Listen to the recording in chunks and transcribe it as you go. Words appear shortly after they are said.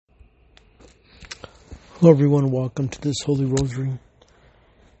Hello everyone, welcome to this Holy Rosary.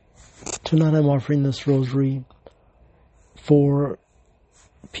 Tonight I'm offering this rosary for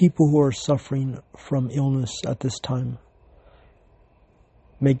people who are suffering from illness at this time.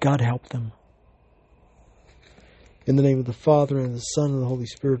 May God help them. In the name of the Father, and the Son, and the Holy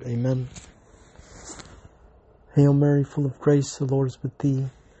Spirit, Amen. Hail Mary, full of grace, the Lord is with thee.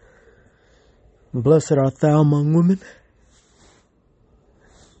 Blessed art thou among women,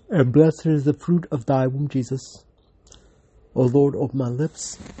 and blessed is the fruit of thy womb, Jesus. O Lord, open my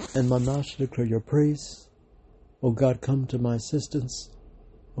lips, and my mouth shall declare your praise. O God, come to my assistance.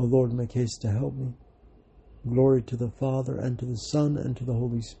 O Lord, make haste to help me. Glory to the Father, and to the Son, and to the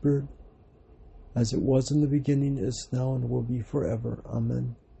Holy Spirit, as it was in the beginning, is now, and will be forever.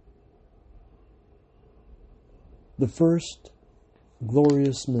 Amen. The first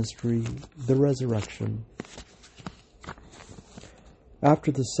glorious mystery, the Resurrection.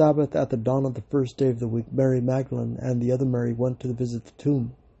 After the Sabbath, at the dawn of the first day of the week, Mary Magdalene and the other Mary went to visit the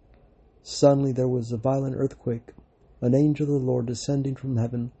tomb. Suddenly there was a violent earthquake. An angel of the Lord, descending from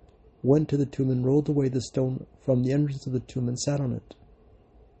heaven, went to the tomb and rolled away the stone from the entrance of the tomb and sat on it.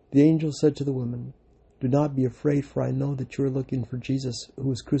 The angel said to the women, "Do not be afraid, for I know that you are looking for Jesus, who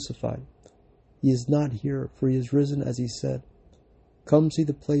was crucified. He is not here, for he is risen as he said. Come see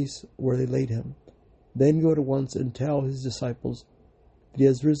the place where they laid him. Then go at once and tell his disciples that he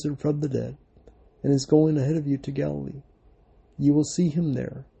has risen from the dead, and is going ahead of you to Galilee. You will see him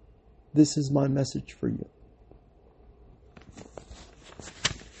there. This is my message for you."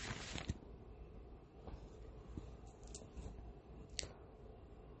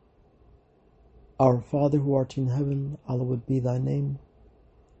 Our Father, who art in heaven, hallowed be thy name.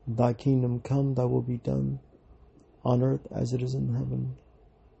 Thy kingdom come, thy will be done, on earth as it is in heaven.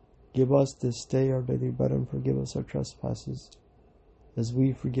 Give us this day our daily bread, and forgive us our trespasses, as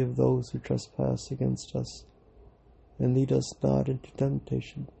we forgive those who trespass against us. And lead us not into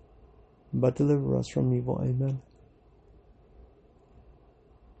temptation, but deliver us from evil. Amen.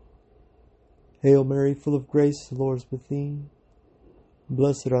 Hail Mary, full of grace, the Lord is with thee.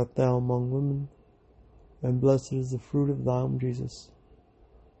 Blessed art thou among women, and blessed is the fruit of thy womb, Jesus.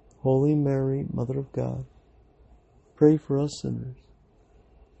 Holy Mary, Mother of God, pray for us sinners,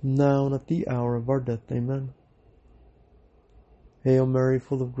 now and at the hour of our death. Amen. Hail Mary,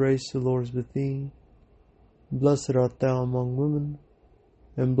 full of grace, the Lord is with thee. Blessed art thou among women,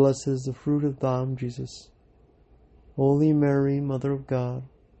 and blessed is the fruit of thy womb, Jesus. Holy Mary, Mother of God,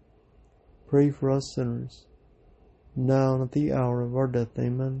 pray for us sinners, now and at the hour of our death.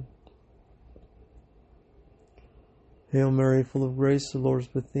 Amen. Hail Mary, full of grace, the Lord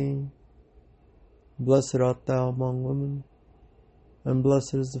is with thee. Blessed art thou among women, and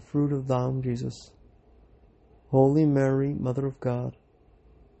blessed is the fruit of thy womb, Jesus. Holy Mary, Mother of God,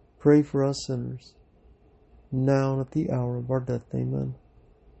 pray for us sinners, now and at the hour of our death. Amen.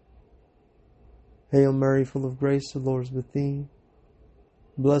 Hail Mary, full of grace, the Lord is with thee.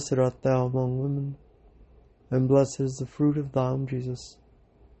 Blessed art thou among women, and blessed is the fruit of thy womb, Jesus.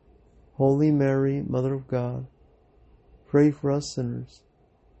 Holy Mary, Mother of God, pray for us sinners,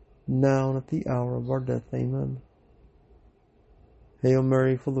 now and at the hour of our death. Amen. Hail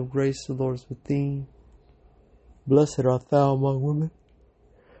Mary, full of grace, the Lord is with thee. Blessed art thou among women,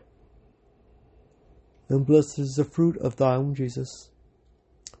 and blessed is the fruit of thy womb, Jesus.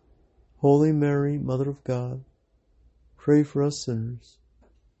 Holy Mary, Mother of God, pray for us sinners,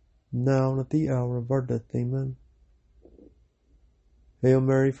 now and at the hour of our death. Amen. Hail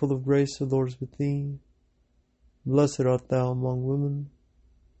Mary, full of grace, the Lord is with thee. Blessed art thou among women,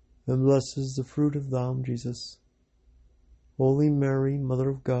 and blessed is the fruit of thy womb, Jesus. Holy Mary, Mother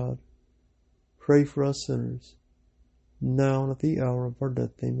of God, pray for us sinners, now and at the hour of our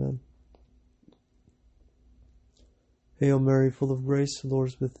death. Amen. Hail Mary, full of grace, the Lord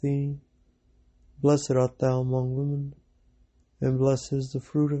is with thee. Blessed art thou among women, and blessed is the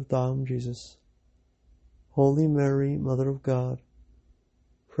fruit of thy womb, Jesus. Holy Mary, Mother of God,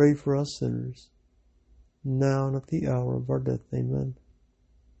 pray for us sinners, now and at the hour of our death. Amen.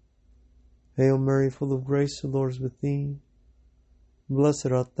 Hail Mary, full of grace, the Lord is with thee. Blessed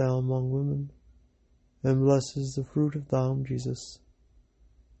art thou among women, and blessed is the fruit of thy womb, Jesus.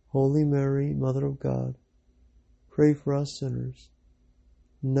 Holy Mary, Mother of God, pray for us sinners,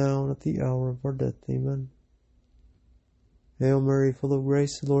 now and at the hour of our death. Amen. Hail Mary, full of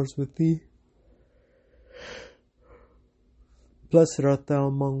grace, the Lord is with thee. Blessed art thou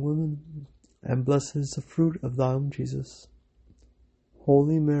among women, and blessed is the fruit of thy womb, Jesus.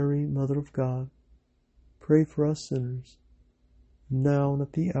 Holy Mary, Mother of God, pray for us sinners, now and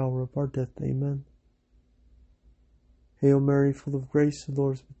at the hour of our death. Amen. Hail Mary, full of grace, the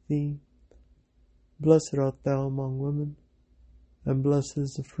Lord is with thee. Blessed art thou among women, and blessed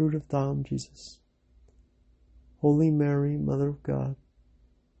is the fruit of thy womb, Jesus. Holy Mary, Mother of God,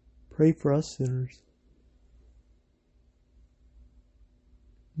 pray for us sinners,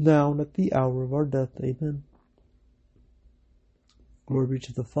 now and at the hour of our death. Amen. Glory be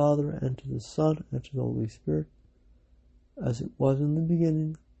to the Father, and to the Son, and to the Holy Spirit, as it was in the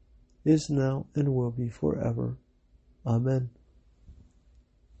beginning, is now, and will be forever. Amen.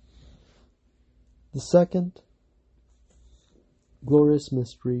 The second glorious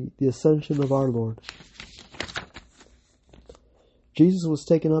mystery, the Ascension of our Lord. Jesus was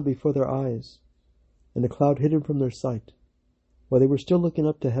taken up before their eyes, and a cloud hid him from their sight. While they were still looking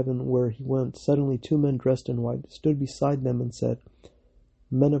up to heaven where he went, suddenly 2 men dressed in white stood beside them and said,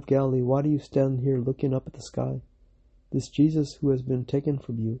 Men of Galilee, why do you stand here looking up at the sky? This Jesus who has been taken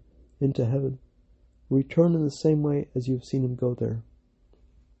from you into heaven will return in the same way as you have seen him go there.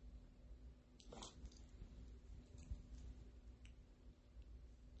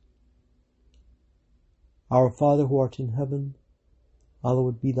 Our Father who art in heaven,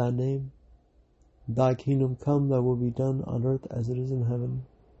 hallowed be thy name. Thy kingdom come, thy will be done on earth as it is in heaven.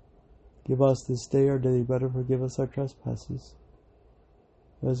 Give us this day our daily bread, and forgive us our trespasses,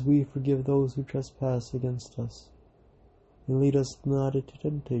 as we forgive those who trespass against us. And lead us not into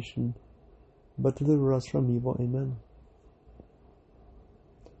temptation, but deliver us from evil. Amen.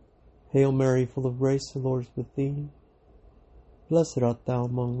 Hail Mary, full of grace, the Lord is with thee. Blessed art thou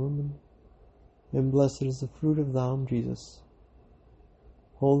among women, and blessed is the fruit of thy womb, Jesus.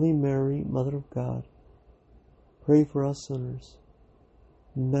 Holy Mary, Mother of God, pray for us sinners,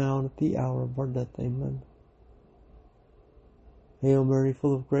 now and at the hour of our death. Amen. Hail Mary,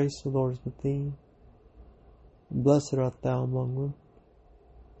 full of grace, the Lord is with thee. Blessed art thou among women,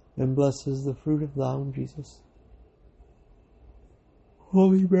 and blessed is the fruit of thy womb, Jesus.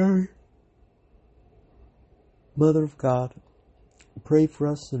 Holy Mary, Mother of God, pray for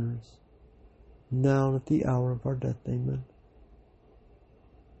us sinners, now and at the hour of our death. Amen.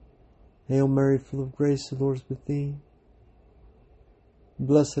 Hail Mary, full of grace, the Lord is with thee.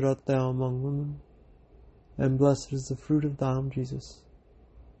 Blessed art thou among women, and blessed is the fruit of thy womb, Jesus.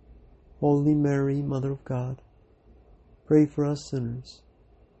 Holy Mary, Mother of God, pray for us sinners,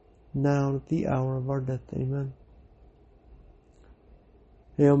 now and at the hour of our death. Amen.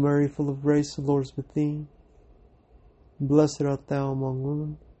 Hail Mary, full of grace, the Lord is with thee. Blessed art thou among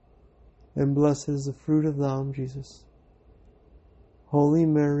women, and blessed is the fruit of thy womb, Jesus. Holy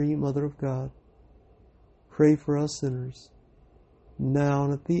Mary, Mother of God, pray for us sinners, now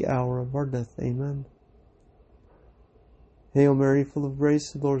and at the hour of our death. Amen. Hail Mary, full of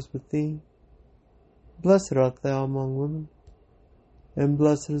grace, the Lord is with thee. Blessed art thou among women, and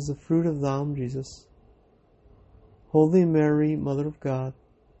blessed is the fruit of thy womb, Jesus. Holy Mary, Mother of God,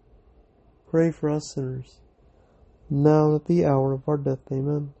 pray for us sinners, now and at the hour of our death.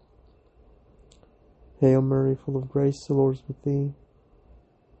 Amen. Hail Mary, full of grace, the Lord is with thee.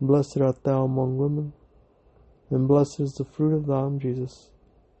 Blessed art thou among women, and blessed is the fruit of thy womb, Jesus.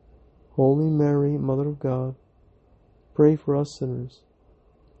 Holy Mary, Mother of God, pray for us sinners,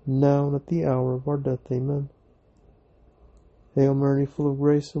 now and at the hour of our death. Amen. Hail Mary, full of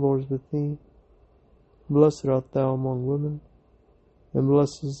grace, the Lord is with thee. Blessed art thou among women, and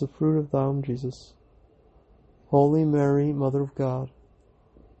blessed is the fruit of thy womb, Jesus. Holy Mary, Mother of God,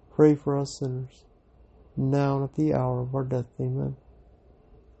 pray for us sinners, now and at the hour of our death. Amen.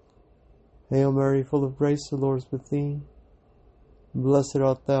 Hail Mary, full of grace, the Lord is with thee. Blessed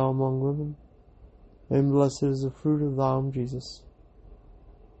art thou among women, and blessed is the fruit of thy womb, Jesus.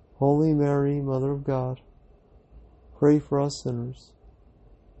 Holy Mary, Mother of God, pray for us sinners,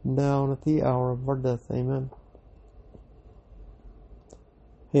 now and at the hour of our death. Amen.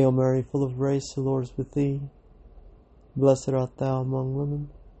 Hail Mary, full of grace, the Lord is with thee. Blessed art thou among women,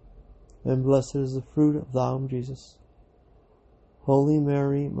 and blessed is the fruit of thy womb, Jesus. Holy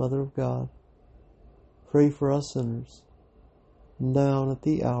Mary, Mother of God, pray for us sinners, now and at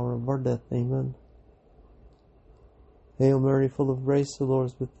the hour of our death. Amen. Hail Mary, full of grace, the Lord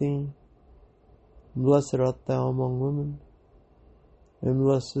is with thee. Blessed art thou among women, and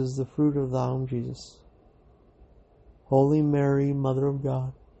blessed is the fruit of thy womb, Jesus. Holy Mary, Mother of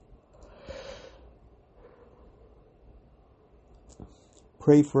God,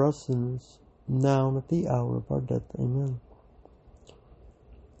 pray for us sinners, now and at the hour of our death. Amen.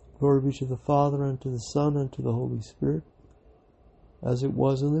 Glory be to the Father, and to the Son, and to the Holy Spirit, as it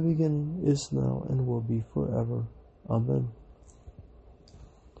was in the beginning, is now, and will be forever. Amen.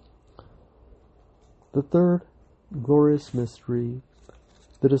 The third glorious mystery,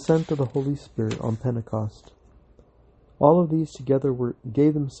 the descent of the Holy Spirit on Pentecost. All of these together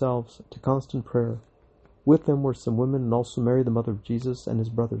gave themselves to constant prayer, With them were some women, and also Mary, the mother of Jesus, and his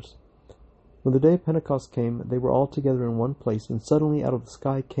brothers. When the day of Pentecost came, they were all together in one place, and suddenly out of the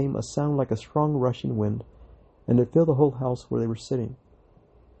sky came a sound like a strong rushing wind, and it filled the whole house where they were sitting.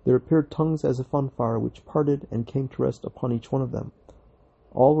 There appeared tongues as if on fire, which parted and came to rest upon each one of them.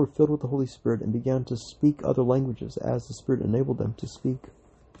 All were filled with the Holy Spirit and began to speak other languages as the Spirit enabled them to speak.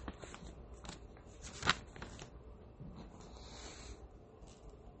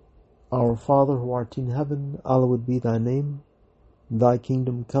 Our Father, who art in heaven, hallowed be thy name. Thy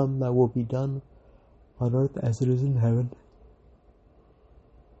kingdom come, thy will be done, on earth as it is in heaven.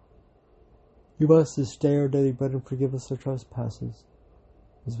 Give us this day our daily bread, and forgive us our trespasses,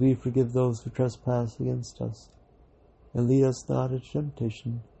 as we forgive those who trespass against us. And lead us not into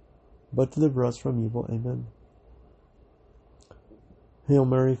temptation, but deliver us from evil. Amen. Hail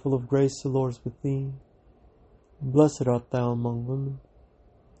Mary, full of grace, the Lord is with thee. Blessed art thou among women,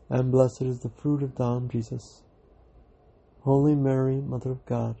 and blessed is the fruit of thy womb, Jesus. Holy Mary, Mother of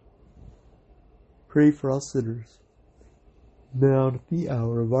God, pray for us sinners, now and at the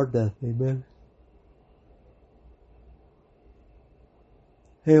hour of our death. Amen.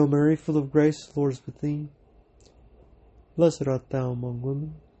 Hail Mary, full of grace, the Lord is with thee. Blessed art thou among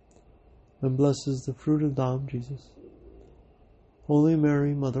women, and blessed is the fruit of thy womb, Jesus. Holy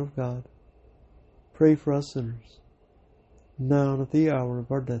Mary, Mother of God, pray for us sinners, now and at the hour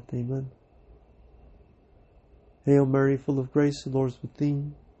of our death. Amen. Hail Mary, full of grace, the Lord is with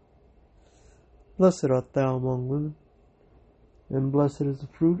thee. Blessed art thou among women, and blessed is the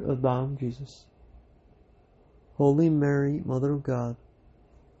fruit of thy womb, Jesus. Holy Mary, Mother of God,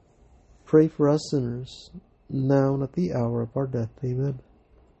 pray for us sinners, now and at the hour of our death. Amen.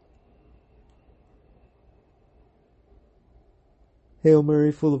 Hail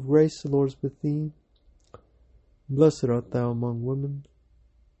Mary, full of grace, the Lord is with thee. Blessed art thou among women,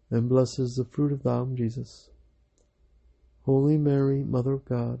 and blessed is the fruit of thy womb, Jesus. Holy Mary, Mother of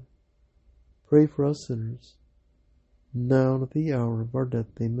God, pray for us sinners, now and at the hour of our death.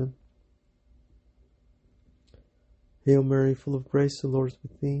 Amen. Hail Mary, full of grace, the Lord is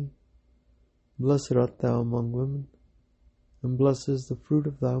with thee. Blessed art thou among women, and blessed is the fruit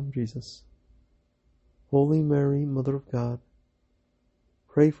of thy womb, Jesus. Holy Mary, Mother of God,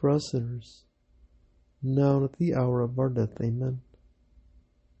 pray for us sinners, now and at the hour of our death. Amen.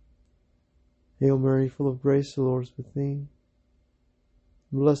 Hail Mary, full of grace, the Lord is with thee.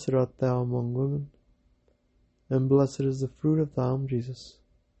 Blessed art thou among women, and blessed is the fruit of thy womb, Jesus.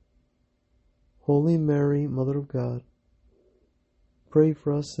 Holy Mary, Mother of God, pray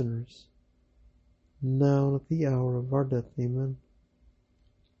for us sinners, now and at the hour of our death. Amen.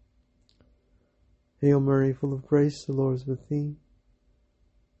 Hail Mary, full of grace, the Lord is with thee.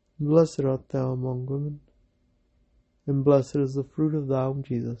 Blessed art thou among women, and blessed is the fruit of thy womb,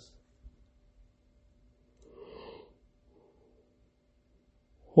 Jesus.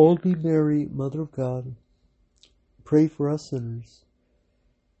 Holy Mary, Mother of God, pray for us sinners,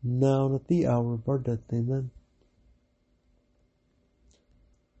 now and at the hour of our death. Amen.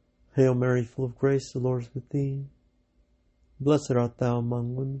 Hail Mary, full of grace, the Lord is with thee. Blessed art thou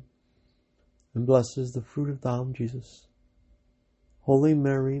among women, and blessed is the fruit of thy womb, Jesus. Holy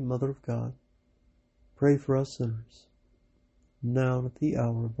Mary, Mother of God, pray for us sinners, now and at the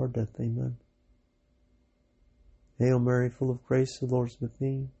hour of our death. Amen. Hail Mary, full of grace, the Lord is with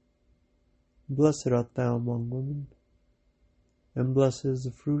thee. Blessed art thou among women, and blessed is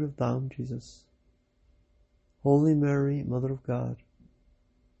the fruit of thy womb, Jesus. Holy Mary, Mother of God,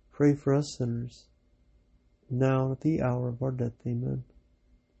 pray for us sinners, now and at the hour of our death. Amen.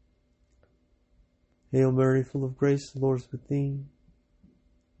 Hail Mary, full of grace, the Lord is with thee.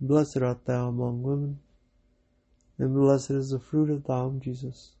 Blessed art thou among women, and blessed is the fruit of thy womb,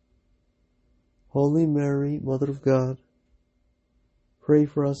 Jesus. Holy Mary, Mother of God, pray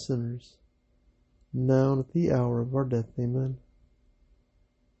for us sinners, now and at the hour of our death. Amen.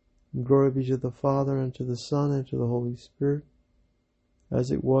 And glory be to the Father, and to the Son, and to the Holy Spirit, as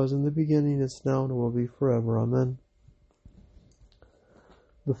it was in the beginning, is now, and will be forever. Amen.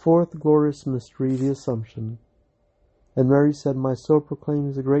 The fourth glorious mystery, the Assumption. And Mary said, My soul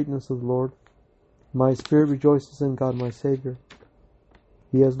proclaims the greatness of the Lord. My spirit rejoices in God my Saviour.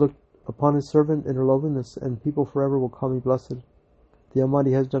 He has looked upon his servant in her lowliness, and people forever will call me blessed. The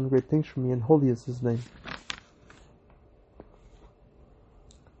Almighty has done great things for me, and holy is his name.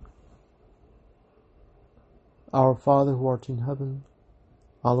 Our Father, who art in heaven,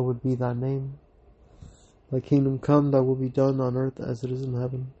 hallowed be thy name. Thy kingdom come, thy will be done on earth as it is in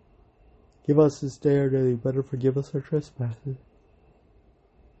heaven. Give us this day our daily bread, and forgive us our trespasses,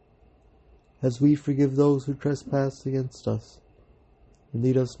 as we forgive those who trespass against us. And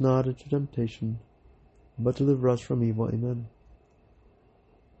lead us not into temptation, but deliver us from evil. Amen.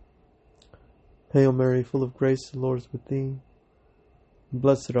 Hail Mary, full of grace, the Lord is with thee.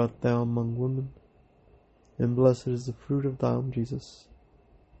 Blessed art thou among women, and blessed is the fruit of thy womb, Jesus.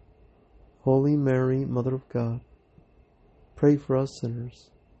 Holy Mary, Mother of God, pray for us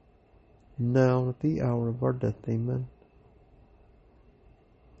sinners, now and at the hour of our death. Amen.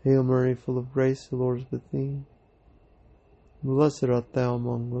 Hail Mary, full of grace, the Lord is with thee. Blessed art thou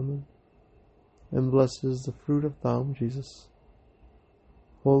among women, and blessed is the fruit of thy womb, Jesus.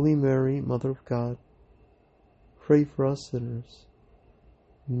 Holy Mary, Mother of God, pray for us sinners,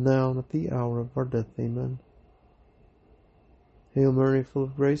 now and at the hour of our death. Amen. Hail Mary, full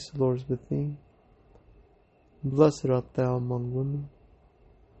of grace, the Lord is with thee. Blessed art thou among women,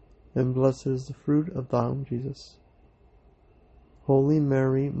 and blessed is the fruit of thy womb, Jesus. Holy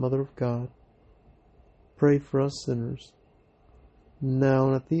Mary, Mother of God, pray for us sinners, now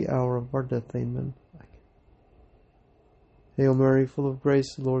and at the hour of our death. Amen. Hail Mary, full of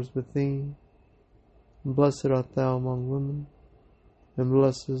grace, the Lord is with thee. Blessed art thou among women, and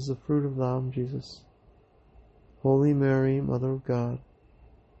blessed is the fruit of thy womb, Jesus. Holy Mary, Mother of God,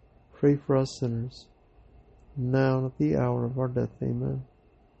 pray for us sinners, now and at the hour of our death. Amen.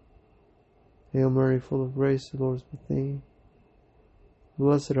 Hail Mary, full of grace, the Lord is with thee.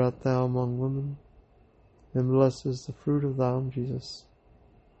 Blessed art thou among women, and blessed is the fruit of thy womb, Jesus.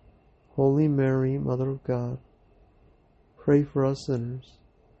 Holy Mary, Mother of God, pray for us sinners,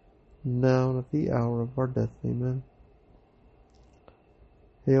 now and at the hour of our death. Amen.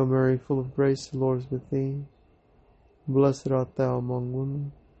 Hail Mary, full of grace, the Lord is with thee. Blessed art thou among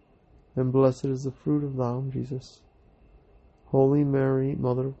women, and blessed is the fruit of thy womb, Jesus. Holy Mary,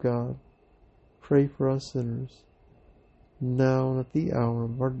 Mother of God, pray for us sinners, now and at the hour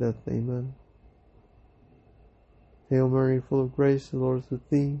of our death. Amen. Hail Mary, full of grace, the Lord is with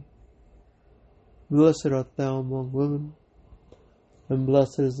thee. Blessed art thou among women, and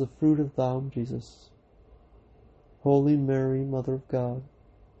blessed is the fruit of thy womb, Jesus. Holy Mary, Mother of God,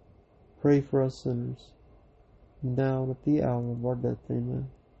 pray for us sinners, now and at the hour of our death. Amen.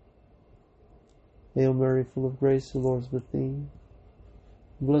 Hail Mary, full of grace, the Lord is with thee.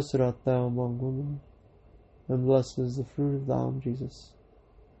 Blessed art thou among women, and blessed is the fruit of thy womb, Jesus.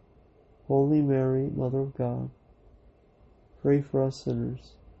 Holy Mary, Mother of God, pray for us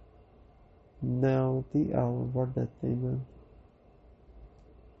sinners, now at the hour of our death. Amen.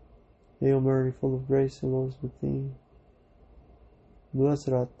 Hail Mary, full of grace, the Lord is with thee. Blessed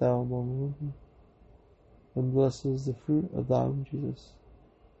art thou among women, and blessed is the fruit of thy womb, Jesus.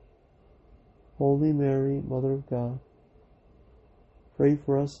 Holy Mary, Mother of God, pray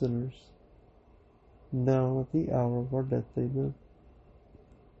for us sinners, now at the hour of our death. Amen.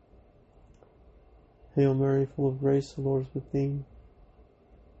 Hail Mary, full of grace, the Lord is with thee.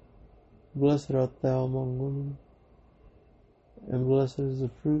 Blessed art thou among women, and blessed is the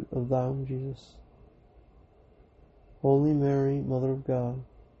fruit of thy womb, Jesus. Holy Mary, Mother of God,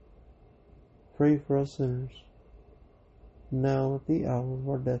 pray for us sinners, now at the hour of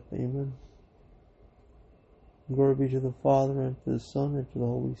our death. Amen. Glory be to the Father, and to the Son, and to the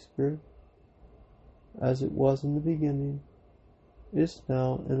Holy Spirit, as it was in the beginning, is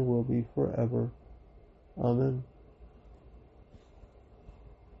now, and will be forever. Amen.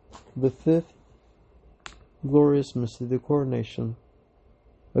 The fifth glorious mystery, the coronation.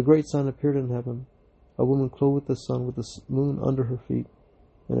 A great sign appeared in heaven, a woman clothed with the sun, with the moon under her feet,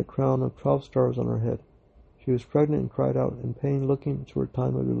 and a crown of 12 stars on her head. She was pregnant and cried out in pain, looking to her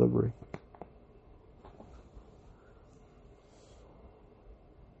time of delivery.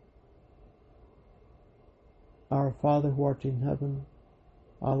 Our Father, who art in heaven,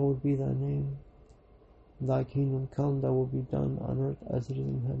 hallowed be thy name. Thy kingdom come, thy will be done on earth as it is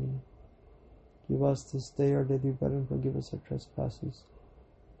in heaven. Give us this day our daily bread, and forgive us our trespasses,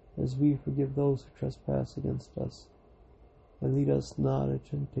 as we forgive those who trespass against us. And lead us not into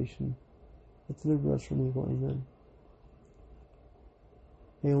temptation, but deliver us from evil. Amen.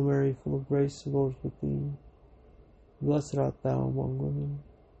 Hail Mary, full of grace, the Lord is with thee. Blessed art thou among women,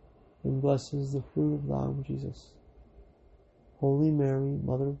 and blessed is the fruit of thy womb, Jesus. Holy Mary,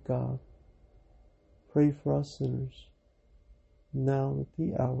 Mother of God, pray for us sinners, now and at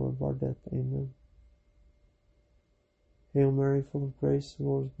the hour of our death. Amen. Hail Mary, full of grace, the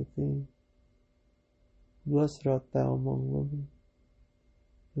Lord is with thee. Blessed art thou among women,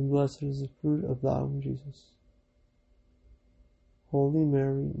 and blessed is the fruit of thy womb, Jesus. Holy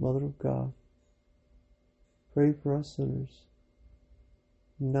Mary, Mother of God, pray for us sinners,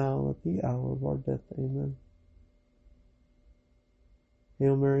 now at the hour of our death. Amen.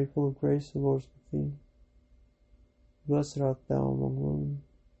 Hail Mary, full of grace, the Lord is with thee. Blessed art thou among women,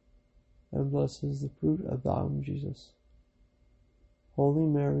 and blessed is the fruit of thy womb, Jesus. Holy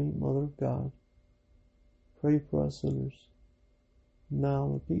Mary, Mother of God, pray for us sinners, now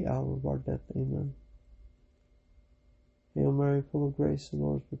and at the hour of our death. Amen. Hail Mary, full of grace, the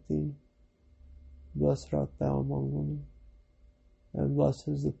Lord is with thee. Blessed art thou among women, and blessed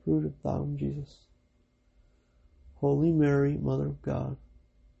is the fruit of thy womb, Jesus. Holy Mary, Mother of God,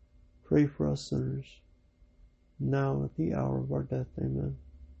 pray for us sinners, now and at the hour of our death. Amen.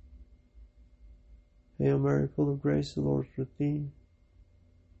 Hail Mary, full of grace, the Lord is with thee.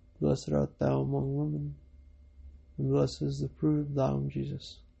 Blessed art thou among women, and blessed is the fruit of thy womb,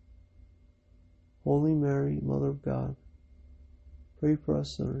 Jesus. Holy Mary, Mother of God, pray for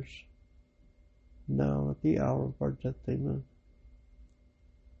us sinners, now and at the hour of our death. Amen.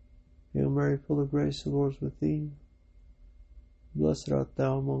 Hail Mary, full of grace, the Lord is with thee. Blessed art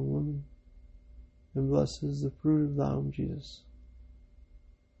thou among women, and blessed is the fruit of thy womb, Jesus.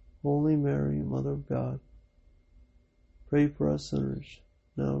 Holy Mary, Mother of God, pray for us sinners,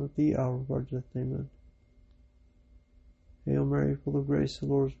 now and at the hour of our death. Amen. Hail Mary, full of grace, the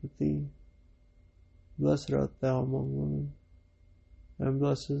Lord is with thee. Blessed art thou among women, and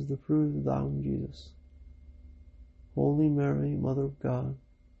blessed is the fruit of thy womb, Jesus. Holy Mary, Mother of God,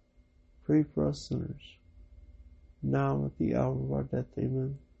 pray for us sinners, now and at the hour of our death.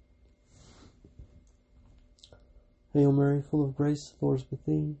 Amen. Hail Mary, full of grace, the Lord is with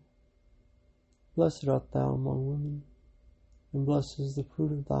thee. Blessed art thou among women, and blessed is the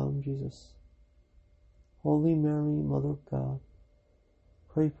fruit of thy womb, Jesus. Holy Mary, Mother of God,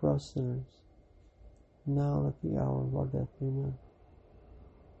 pray for us sinners, now and at the hour of our death. Amen.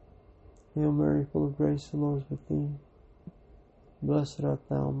 Hail Mary, full of grace, the Lord is with thee. Blessed art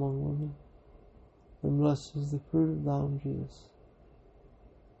thou among women, and blessed is the fruit of thy womb, Jesus.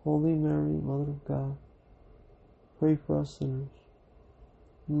 Holy Mary, Mother of God, pray for us sinners,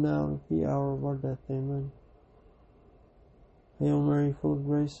 now and at the hour of our death. Amen. Hail Mary, full of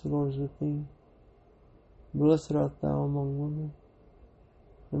grace, the Lord is with thee. Blessed art thou among women,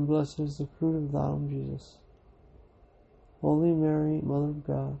 and blessed is the fruit of thy womb, Jesus. Holy Mary, Mother of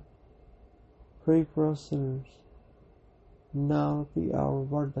God, pray for us sinners, now and at the hour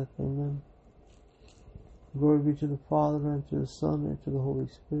of our death. Amen. Glory be to the Father, and to the Son, and to the Holy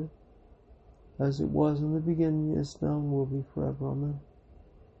Spirit, as it was in the beginning, is now, and will be forever. Amen.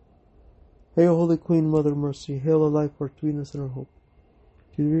 Hail, Holy Queen, Mother of Mercy, hail our life, our sweetness, and our hope.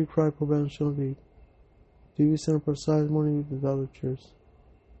 To thee we cry, poor banished aid. To thee we send up our sighs, mourning with valiant tears.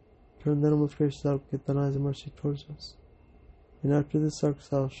 Turn then, O most gracious Advocate, thine eyes of mercy towards us. And after this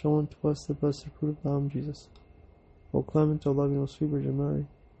exile, show unto us the blessed fruit of thy womb, Jesus. O clement, O loving, O sweet Virgin Mary,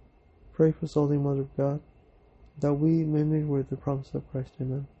 pray for us, Holy Mother of God, that we may make worthy the promise of Christ.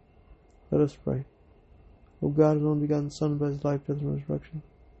 Amen. Let us pray. O God, whose only begotten Son, by his life, death, and resurrection,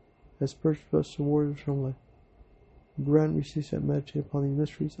 has purchased for us the reward of eternal life, grant we cease and meditate upon the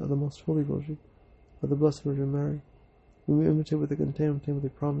mysteries of the most Holy Rosary of the Blessed Virgin Mary. We may imitate what they contain and obtain what they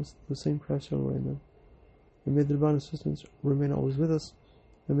promise, the same Christ our Lord. Amen. And may the divine assistance remain always with us,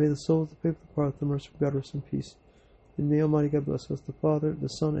 and may the soul of the faithful depart, the mercy of God rest in peace. And may Almighty God bless us, the Father, the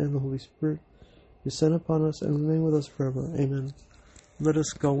Son, and the Holy Spirit, descend upon us and remain with us forever. Amen. Let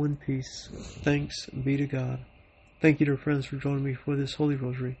us go in peace. Thanks be to God. Thank you, dear friends, for joining me for this Holy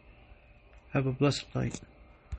Rosary. Have a blessed night.